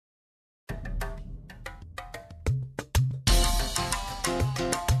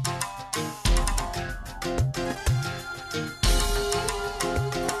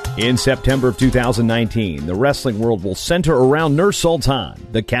In September of 2019, the wrestling world will center around Nur-Sultan,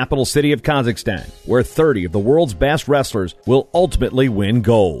 the capital city of Kazakhstan, where 30 of the world's best wrestlers will ultimately win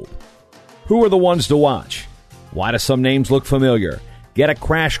gold. Who are the ones to watch? Why do some names look familiar? Get a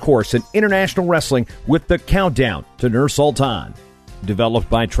crash course in international wrestling with the Countdown to Nur-Sultan.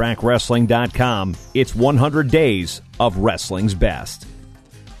 Developed by TrackWrestling.com, it's 100 days of wrestling's best.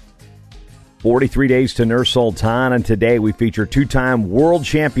 43 days to Nur-Sultan, and today we feature two-time world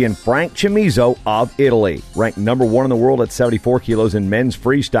champion Frank Chamizo of Italy. Ranked number 1 in the world at 74 kilos in men's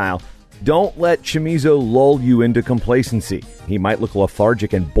freestyle. Don't let Chamizo lull you into complacency. He might look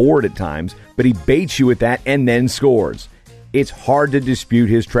lethargic and bored at times, but he baits you with that and then scores. It's hard to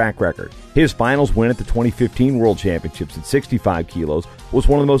dispute his track record. His finals win at the 2015 World Championships at 65 kilos was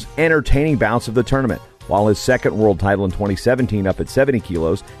one of the most entertaining bouts of the tournament, while his second world title in 2017 up at 70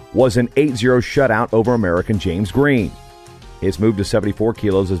 kilos was an 8-0 shutout over American James Green. His move to 74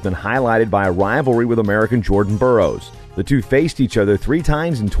 kilos has been highlighted by a rivalry with American Jordan Burroughs. The two faced each other 3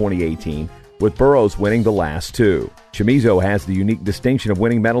 times in 2018, with Burroughs winning the last 2. Chamizo has the unique distinction of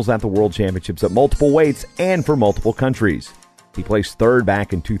winning medals at the World Championships at multiple weights and for multiple countries. He placed third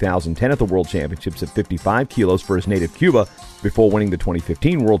back in 2010 at the World Championships at 55 kilos for his native Cuba before winning the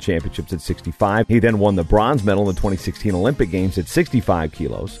 2015 World Championships at 65. He then won the bronze medal in the 2016 Olympic Games at 65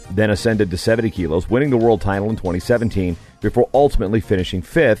 kilos, then ascended to 70 kilos, winning the world title in 2017 before ultimately finishing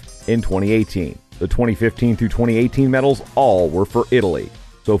 5th in 2018. The 2015 through 2018 medals all were for Italy.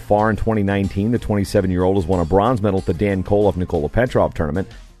 So far in 2019, the 27-year-old has won a bronze medal at the Dan Koloff-Nikola Petrov tournament,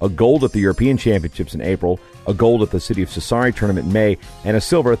 a gold at the European Championships in April, a gold at the City of Sassari tournament in May, and a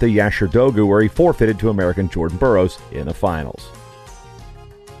silver at the Yashir Dogu, where he forfeited to American Jordan Burroughs in the finals.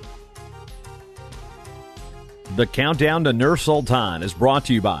 The Countdown to Nur-Sultan is brought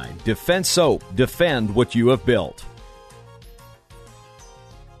to you by Defense Soap. Defend what you have built.